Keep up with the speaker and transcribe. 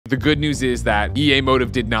The good news is that EA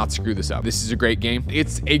Motive did not screw this up. This is a great game.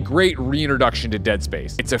 It's a great reintroduction to Dead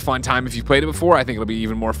Space. It's a fun time if you've played it before. I think it'll be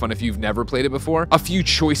even more fun if you've never played it before. A few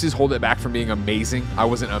choices hold it back from being amazing. I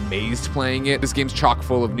wasn't amazed playing it. This game's chock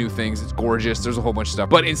full of new things. It's gorgeous. There's a whole bunch of stuff.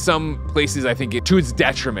 But in some places, I think it, to its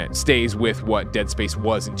detriment, stays with what Dead Space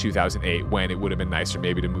was in 2008, when it would have been nicer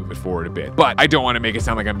maybe to move it forward a bit. But I don't want to make it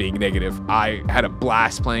sound like I'm being negative. I had a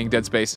blast playing Dead Space.